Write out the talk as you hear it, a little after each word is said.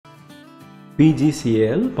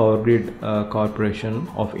PGCIL Power Grid Corporation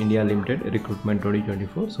of India Limited Recruitment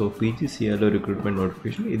 2024. So PGCIL recruitment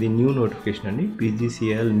notification. This is new notification and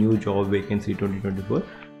PGCIL new job vacancy 2024.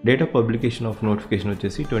 Date of publication of notification is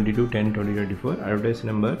 22/10/2024. Advertise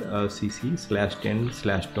number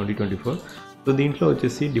CC/10/2024. So దీంట్లో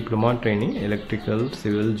వచ్చేసి diploma trainee, electrical,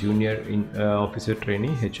 civil, junior officer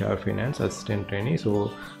trainee, HR finance, assistant trainee. So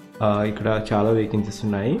ఇక్కడ చాలా vacancies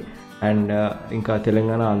ఉన్నాయి and ఇంకా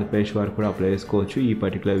తెలంగాణ ఆంధ్రప్రదేశ్ వారు కూడా apply చేసుకోవచ్చు ఈ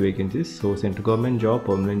particular vacancies. So central government job,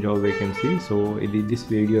 permanent job vacancy. So this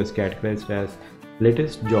video is categorised as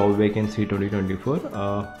latest job vacancy 2024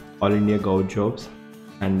 all India govt jobs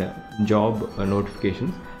and job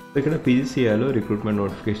notifications. So ఇక్కడ PGCIL recruitment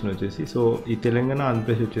notification వచ్చేసి so ఈ తెలంగాణ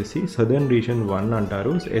ఆంధ్రప్రదేశ్ వచ్చేసి southern reason 1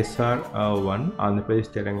 అంటారు. SR1 Andhra Pradesh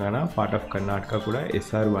Telangana part of Karnataka కూడా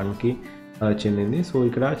SR1కి చెందింది. So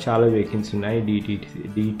ఇక్కడ చాలా vacancy ఉన్నాయి,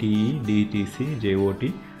 DTE, DTC, JOT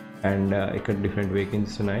అండ్ ఇక్కడ డిఫరెంట్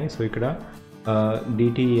వేకెన్సీస్ ఉన్నాయి. సో ఇక్కడ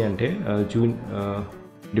DTE అంటే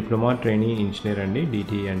డిప్లొమా ట్రైనీ ఇంజనీర్ అండి,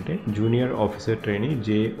 DTE అంటే జూనియర్ ఆఫీసర్ ట్రైనీ,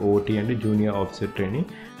 JOT అంటే junior officer trainee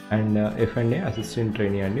and F&A assistant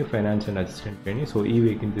trainee అండి, finance and assistant trainee. So ఈ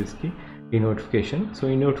వేకెన్సీస్కి ఈ నోటిఫికేషన్. సో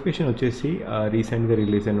ఈ నోటిఫికేషన్ వచ్చేసి రీసెంట్గా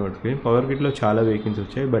రిలీజ్ అయిన నోటిఫికేషన్. పవర్ గ్రిడ్లో చాలా వేకెన్సీ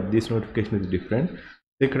వచ్చాయి but this notification is different.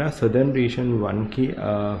 ఇక్కడ సదర్న్ రీజన్ 1కి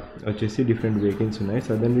వచ్చేసి డిఫరెంట్ వేకెన్సీ ఉన్నాయి.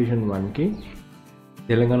 సదర్న్ రీజన్ 1కి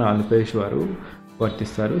తెలంగాణ ఆంధ్రప్రదేశ్ వారు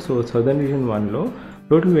వర్తిస్తారు. So southern reason 1లో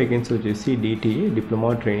total vacancy వచ్చేసి DTE డిప్లొమా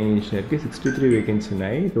ట్రైనింగ్ ఇంజనీర్కి 63 వేకెన్సీ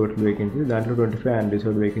ఉన్నాయి టోటల్ వేకెన్సీ. దాంట్లో 25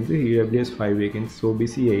 unreserved vacancy, EWS 5 vacancy,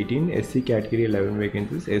 OBC 18, SC category 11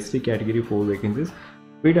 vacancies, ST category 4 vacancies,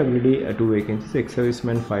 PWD 2 vacancies, ex service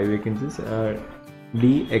men 5 vacancies,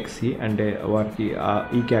 DXC అంటే వారికి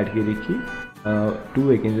ఈ కేటగిరీకి 2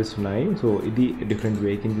 vacancies ఉన్నాయి. సో ఇది different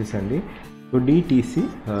vacancies అండి. సో DTC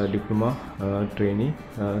డిప్లొమా ట్రైనీ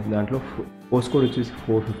దాంట్లో పోస్ట్ కోడ్ వచ్చేసి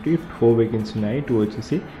 450, 4 వేకెన్సీ ఉన్నాయి, 2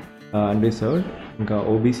 వచ్చేసి అన్రిజర్వ్డ్, ఇంకా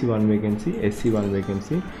OBC 1 vacancy, SC 1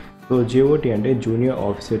 vacancy. So JOT అంటే జూనియర్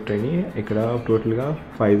ఆఫీసర్ ట్రైనీ, ఇక్కడ టోటల్గా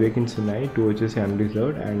 5 వేకెన్సీ ఉన్నాయి, 2 వచ్చేసి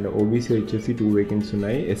అన్రిజర్వ్డ్ అండ్ OBC వచ్చేసి 2 వేకెన్సీ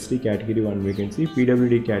ఉన్నాయి, ST category 1 vacancy,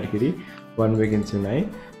 PWD category 1 vacancy ఉన్నాయి.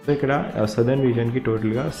 సో ఇక్కడ సదర్న్ రీజన్కి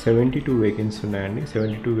టోటల్గా 72 వేకెన్సీ ఉన్నాయండి,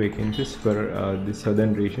 72 vacancies for the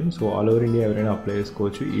southern reason. So all over India ఎవరైనా అప్లై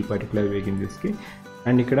చేసుకోవచ్చు ఈ పర్టికులర్ వేకెన్సీస్కి.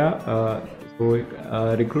 అండ్ ఇక్కడ so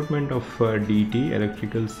recruitment of DT,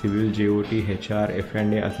 electrical, civil, JOT, HR,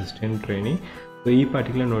 F&A assistant trainee. So ఈ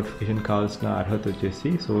particular notification కావాల్సిన అర్హత వచ్చేసి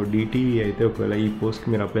సో DTE అయితే ఒకవేళ ఈ పోస్ట్కి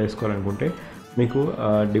మీరు అప్లై చేసుకోవాలనుకుంటే మీకు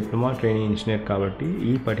డిప్లొమా ట్రైనింగ్ ఇంజనీర్ కాబట్టి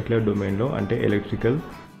ఈ పర్టికులర్ డొమైన్లో అంటే electrical,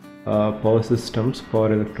 power systems,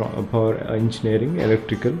 power engineering,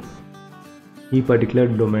 electrical ఈ పర్టికులర్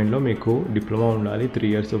డొమైన్లో మీకు డిప్లొమా ఉండాలి, 3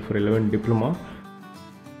 years of relevant diploma.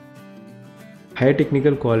 Hire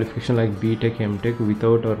technical qualification like btech, MTech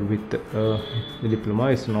without are with diploma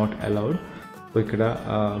is not allowed. So ఇక్కడ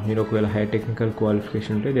మీరు ఒకవేళ హైయర్ టెక్నికల్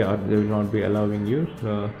క్వాలిఫికేషన్ ఉంటే they will not be allowing you.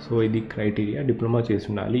 So ఇది criteria, diploma చేసి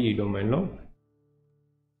ఉండాలి ఈ డొమైన్లో.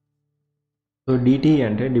 సో DTE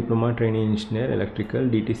అంటే diploma training engineer electrical,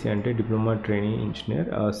 DTC అంటే డిప్లొమా ట్రైనింగ్ ఇంజనీర్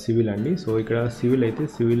సివిల్ అండి. సో ఇక్కడ సివిల్ అయితే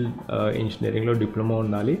సివిల్ ఇంజనీరింగ్లో డిప్లొమా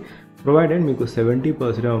ఉండాలి, ప్రొవైడెడ్ మీకు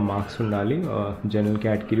 70% మార్క్స్ ఉండాలి. General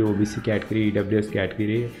category, OBC category, EWS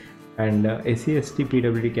category and SC, ST,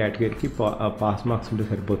 PWD కేటగిరీకి పాస్ మార్క్స్ ఉంటే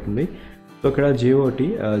సరిపోతుంది. సో ఇక్కడ JOT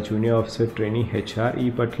junior officer training HR ఈ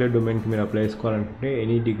పర్టికులర్ డొమైన్కి మీరు అప్లై చేసుకోవాలనుకుంటే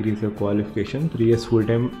any degrees of qualification, 3 years full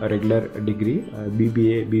time regular degree,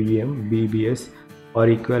 BBA, BBM, BBS or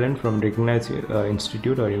equivalent from recognized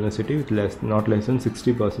institute or university with not less than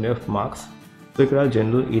 60% of marks. So ఇక్కడ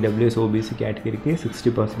general, EWS, OBC కేటగిరీకి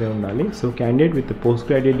 60% ఉండాలి. So candidate with post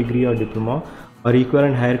graduate degree or diploma or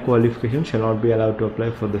equivalent higher qualification shall not be allowed to apply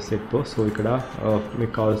for the said post. So ఇక్కడ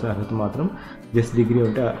మీకు కావాల్సిన అర్హత మాత్రం just degree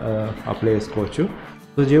ఉంటే apply చేసుకోవచ్చు.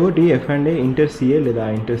 So JOT, F&A, inter CA లేదా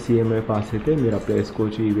inter CMA pass అయితే మీరు అప్లై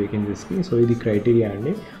చేసుకోవచ్చు ఈ వేకెన్సీస్కి. సో ఇది క్రైటీరియా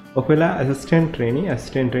అండి. ఒకవేళ అసిస్టెంట్ ట్రైనీ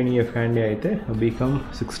F&A అయితే BCom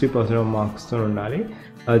 60% మార్క్స్తో ఉండాలి.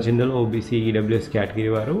 జనరల్, OBC, EWS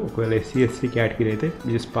కేటగిరీ వారు, ఒకవేళ SC, ST కేటగిరీ అయితే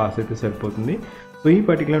జస్ట్ పాస్ అయితే సరిపోతుంది. సో ఈ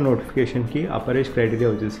పర్టికులర్ నోటిఫికేషన్కి అప్పర్ ఏజ్ క్రైటీరియా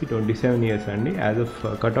వచ్చేసి 27 years అండి. As of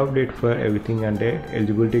cut off date for everything అంటే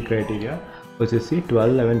ఎలిజిబిలిటీ క్రైటీరియా వచ్చేసి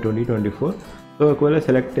 12/11/2024. సో ఒకవేళ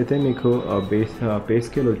సెలెక్ట్ అయితే మీకు పే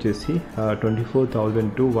స్కేల్ వచ్చేసి 24,000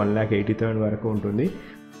 to 1,80,000 వరకు ఉంటుంది.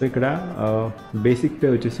 సో ఇక్కడ బేసిక్ పే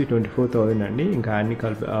వచ్చేసి 24,000 అండి. ఇంకా అన్ని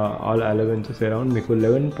కలిపి ఆల్ అలవెన్సెస్ అరౌండ్ మీకు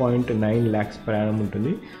 11.9 lakhs per annum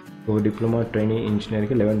ఉంటుంది. So diploma training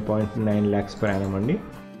ఇంజనీర్కి 11.9 lakhs per annum అండి.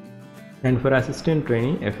 And for assistant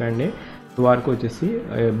training F&A వారికి వచ్చేసి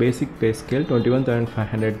బేసిక్ పే స్కేల్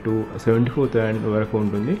 21,500 to 74,000 వరకు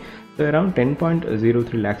ఉంటుంది. So around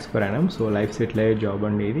 10.03 lakhs per annum. So life settle అయ్యే జాబ్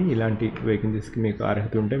అండి ఇది. ఇలాంటి వేకెన్సీస్కి మీకు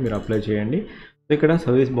అర్హత ఉంటే మీరు అప్లై చేయండి. సో ఇక్కడ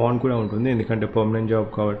సర్వీస్ బాండ్ కూడా ఉంటుంది ఎందుకంటే పర్మనెంట్ జాబ్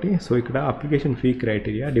కాబట్టి. సో ఇక్కడ application fee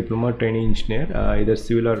criteria diploma training engineer either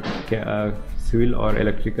civil or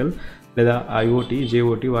electrical లేదా IoT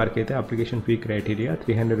JOT వారికి అయితే అప్లికేషన్ ఫీ క్రైటీరియా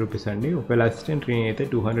 300 రూపీస్ అండి. ఒకవేళ అసిస్టెంట్ ట్రైనింగ్ అయితే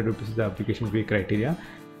 200 rupees application fee criteria.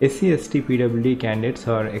 SC ST PWD candidates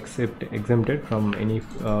are exempted from any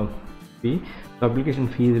fee. So application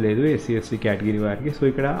fee లేదు SC ST category వారికి. So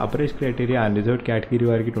ఇక్కడ upper age criteria అన్ reserved category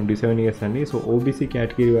వారికి 27 years అండి. So OBC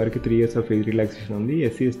category వారికి 3 years of age relaxation ఉంది.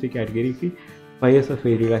 SC ST కేటగిరీకి 5 years of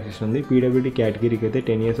age relaxation ఉంది. PWD కేటగిరీకి అయితే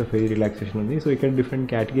 10 years ఆఫ్ ఏజ్ రిలాక్సేషన్ ఉంది. సో ఇక్కడ డిఫరెంట్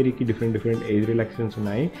కేటగిరీకి డిఫరెంట్ ఏజ్ రిలాక్సేషన్స్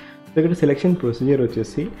ఉన్నాయి. సో ఇక్కడ సెలెక్షన్ ప్రొసీజర్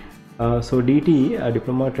వచ్చేసి సో DT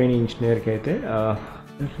డిప్లొమా ట్రైనింగ్ ఇంజనీర్కి అయితే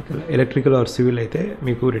ఎలక్ట్రికల్ ఆర్ సివిల్ అయితే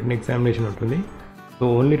మీకు రిటన్ ఎగ్జామినేషన్ ఉంటుంది. సో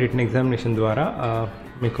ఓన్లీ రిటన్ ఎగ్జామినేషన్ ద్వారా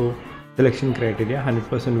మీకు selection criteria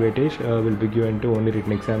 100% weightage will be given to only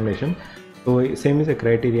return examination. So same is a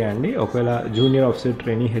criteria అండి. ఒకవేళ junior officer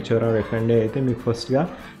trainee HRR F&A అయితే మీకు ఫస్ట్గా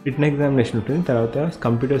రిటన్ ఎగ్జామినేషన్ ఉంటుంది, తర్వాత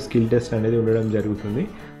కంప్యూటర్ స్కిల్ టెస్ట్ అనేది ఉండడం జరుగుతుంది.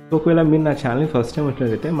 సో ఒకవేళ మీరు నా ఛానల్ని ఫస్ట్ టైం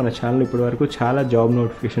వచ్చినట్లయితే మన ఛానల్ ఇప్పటివరకు చాలా జాబ్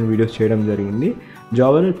నోటిఫికేషన్ వీడియోస్ చేయడం జరిగింది.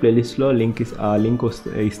 జాబ్ అలర్ట్ ప్లేలిస్ట్లో లింక్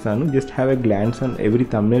ఇస్తాను. Just have a glance on every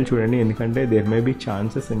thumbnail చూడండి, ఎందుకంటే దేర్ మే బీ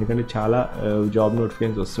ఛాన్సెస్, ఎందుకంటే చాలా జాబ్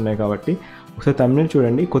నోటిఫికేషన్స్ వస్తున్నాయి కాబట్టి ఒకసారి థంబ్నెయిల్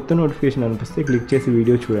చూడండి. కొత్త నోటిఫికేషన్ అనిపిస్తే క్లిక్ చేసి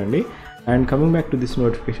వీడియో చూడండి. And coming back to this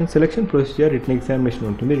notification, selection procedure return examination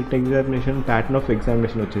ఉంటుంది. Return examination pattern of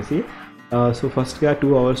examination వచ్చేసి సో ఫస్ట్గా 2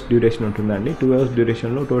 hours డ్యూరేషన్ ఉంటుందండి. 2 hours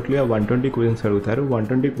డ్యూరేషన్లో టోటల్గా 120 క్వశ్చన్స్ అడుగుతారు.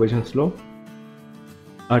 120 క్వశ్చన్స్లో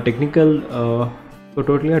టెక్నికల్ సో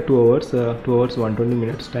టోటల్గా 2 hours 120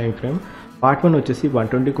 minutes time frame. Part 1 వచ్చేసి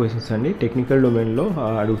 120 క్వశ్చన్స్ అండి, టెక్నికల్ డొమైన్లో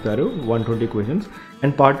అడుగుతారు 120 క్వశ్చన్స్.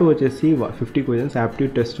 అండ్ పార్ట్ 2 వచ్చేసి 50 questions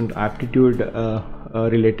aptitude test aptitude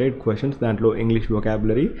related questions. దాంట్లో English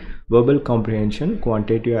vocabulary, verbal comprehension,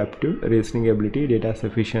 quantitative aptitude, reasoning ability, data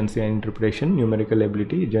sufficiency and interpretation, numerical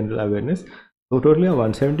ability, general awareness. So టోటల్గా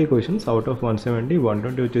 170 questions. Out of 170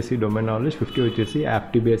 120 వచ్చేసి domain knowledge, 50 వచ్చేసి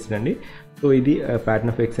apti based అండి. So ఇది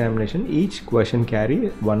pattern of examination. Each question carry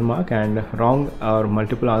 1 mark and wrong are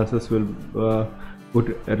multiple answers will would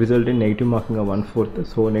result in negative marking of 1/4.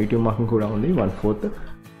 So negative marking కూడా ఉంది 1/4.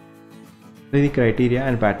 ఇది criteria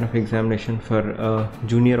and pattern of examination for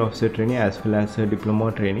junior officer trainee as well as diploma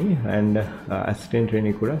trainee and assistant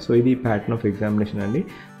trainee కూడా. So ఇది pattern of examination అండి.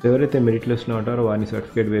 ఎవరైతే merit లిస్ట్లో ఉంటారో వారిని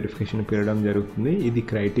సర్టిఫికేట్ వెరిఫికేషన్ పెరగడం జరుగుతుంది. ఇది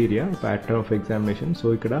criteria pattern of examination. So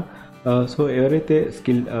ఇక్కడ సో ఎవరైతే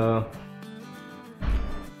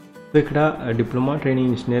సో ఇక్కడ డిప్లొమా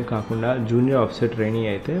ట్రైనింగ్ ఇంజనీర్ కాకుండా జూనియర్ ఆఫీసర్ ట్రైనీ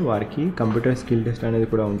అయితే వారికి కంప్యూటర్ స్కిల్ టెస్ట్ అనేది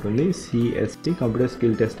కూడా ఉంటుంది. CST కంప్యూటర్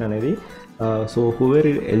స్కిల్ టెస్ట్ అనేది. So Hoover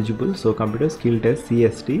eligible, so computer skill test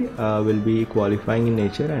CST will be qualifying in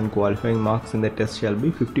nature and qualifying marks in the test shall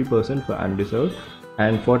be 50% for unreserved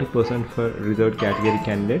and 40% for reserved category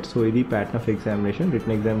candidates. So ఇది pattern of examination,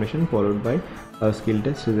 written examination followed by skill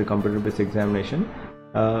test is a computer based examination.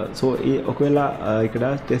 So ఒకవేళ ఇక్కడ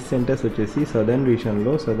test centres వచ్చేసి southern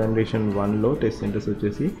రీజన్లో southern reason 1లో test centres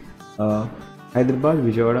వచ్చేసి హైదరాబాద్,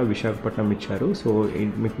 విజయవాడ, విశాఖపట్నం ఇచ్చారు. So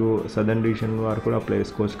మీకు southern reason వారు కూడా apply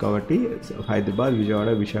చేసుకోవచ్చు కాబట్టి హైదరాబాద్, విజయవాడ,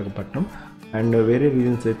 విశాఖపట్నం. అండ్ వేరే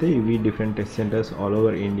రీజన్స్ అయితే ఇవి different test centres all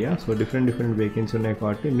over India. So different vacancy ఉన్నాయి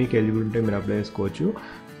కాబట్టి మీకు ఎలిజిబుల్ ఉంటే మీరు అప్లై చేసుకోవచ్చు.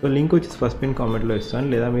 సో లింక్ వచ్చేసి ఫస్ట్ పిన్ కామెంట్లో ఇస్తాను,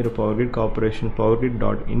 లేదా మీరు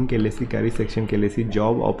powergrid.inకి వెళ్ళేసి క్యారీ సెక్షన్కి వెళ్ళేసి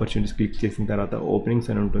జాబ్ ఆపర్చునిటీస్ క్లిక్ చేసిన తర్వాత ఓపెనింగ్స్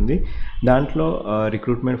అని ఉంటుంది. దాంట్లో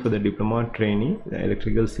recruitment for the diploma trainee,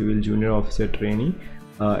 electrical civil junior officer trainee,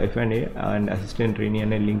 F&A and assistant trainee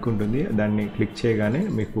అనే లింక్ ఉంటుంది. దాన్ని క్లిక్ చేయగానే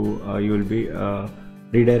మీకు you will be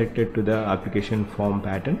redirected to the application form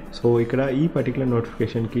pattern. So ఇక్కడ ఈ పర్టికులర్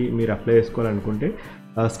నోటిఫికేషన్కి మీరు అప్లై చేసుకోవాలనుకుంటే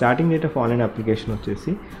starting date of online application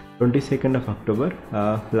వచ్చేసి 22nd of October,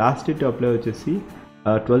 last date apply వచ్చేసి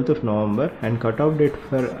 12th of November and cut off date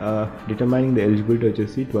for determining the eligibility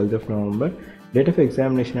వచ్చేసి 12th of November. Date of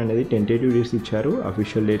examination అనేది tentative dates ఇచ్చారు,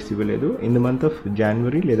 official dates ఇవ్వలేదు. In the month of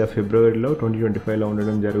January లేదా ఫిబ్రవరిలో 2025లో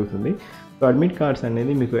ఉండడం జరుగుతుంది. So admit cards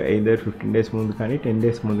అనేది మీకు either 15 days ముందు కానీ 10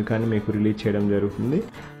 days ముందు కానీ మీకు రిలీజ్ చేయడం జరుగుతుంది.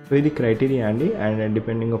 సో ఇది క్రైటీరియా అండి. And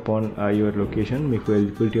depending upon your location మీకు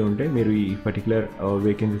ఎలిజిబిలిటీ ఉంటే మీరు ఈ పర్టికులర్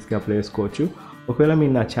వేకెన్సీస్కి అప్లై చేసుకోవచ్చు. ఒకవేళ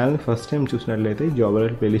మీరు నా ఛానల్ ఫస్ట్ టైం చూసినట్లయితే జాబ్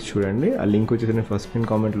అలర్ట్ ప్లేలిస్ట్ చూడండి, ఆ లింక్ వచ్చేసి నేను ఫస్ట్ పిన్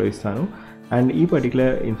కామెంట్లో ఇస్తాను. అండ్ ఈ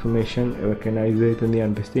పర్టికులర్ ఇన్ఫర్మేషన్ ఎవరికైనా యూజ్ అవుతుంది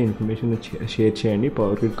అనిపిస్తే ఇన్ఫర్మేషన్ షేర్ చేయండి.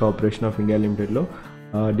 Power grid corporation of India లిమిటెడ్లో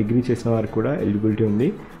degree చేసిన వారికి కూడా ఎలిజిబిలిటీ ఉంది.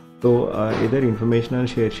 సో ఏదర్ ఇన్ఫర్మేషన్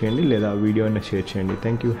షేర్ చేయండి లేదా వీడియో అయినా షేర్ చేయండి.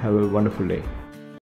 Thank you, have a wonderful day.